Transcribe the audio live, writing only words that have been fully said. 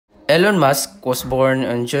Elon Musk was born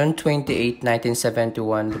on June 28,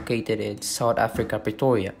 1971, located in South Africa,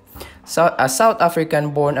 Pretoria. A South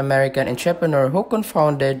African-born American entrepreneur who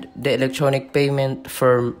co-founded the electronic payment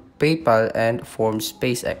firm PayPal and formed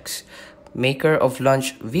SpaceX, maker of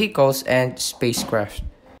launch vehicles and spacecraft.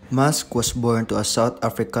 Musk was born to a South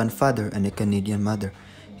African father and a Canadian mother.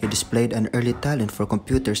 He displayed an early talent for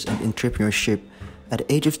computers and entrepreneurship. At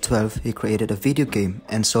the age of 12, he created a video game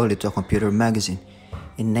and sold it to a computer magazine.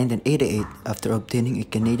 In 1988, after obtaining a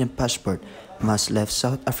Canadian passport, Musk left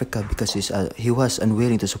South Africa because he was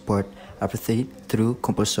unwilling to support apartheid through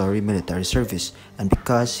compulsory military service and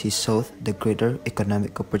because he saw the greater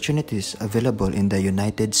economic opportunities available in the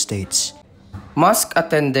United States. Musk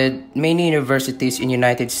attended many universities in the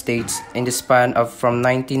United States in the span of from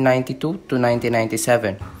 1992 to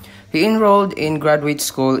 1997. He enrolled in graduate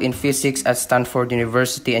school in physics at Stanford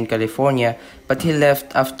University in California, but he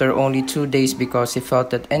left after only 2 days because he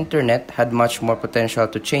felt that internet had much more potential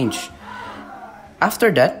to change. After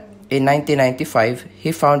that, in 1995,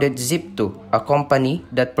 he founded Zip2, a company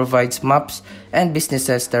that provides maps and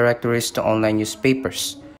businesses directories to online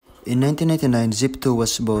newspapers. In 1999, Zip2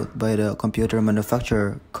 was bought by the computer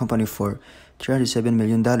manufacturer company for $307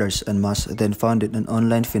 million, and Musk then founded an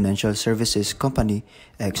online financial services company,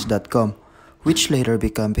 X.com, which later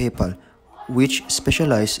became PayPal, which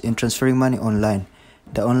specialized in transferring money online.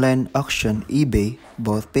 The online auction eBay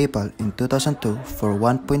bought PayPal in 2002 for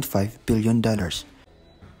 $1.5 billion.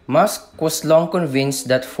 Musk was long convinced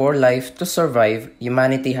that for life to survive,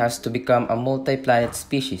 humanity has to become a multi-planet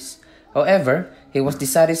species. However, he was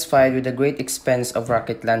dissatisfied with the great expense of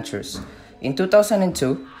rocket launchers. In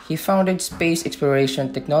 2002, he founded Space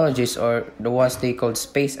Exploration Technologies, or the ones they called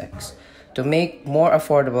SpaceX, to make more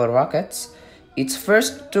affordable rockets. Its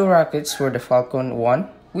first two rockets were the Falcon 1,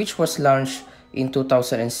 which was launched in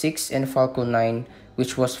 2006, and Falcon 9,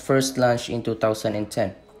 which was first launched in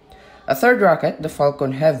 2010. A third rocket, the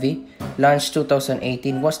Falcon Heavy, launched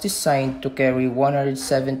 2018, was designed to carry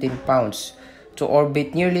 117 pounds, to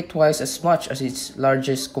orbit nearly twice as much as its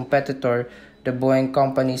largest competitor, the Boeing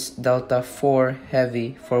company's Delta IV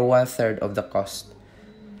Heavy, for one-third of the cost.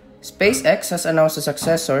 SpaceX has announced a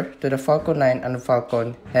successor to the Falcon 9 and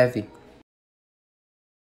Falcon Heavy.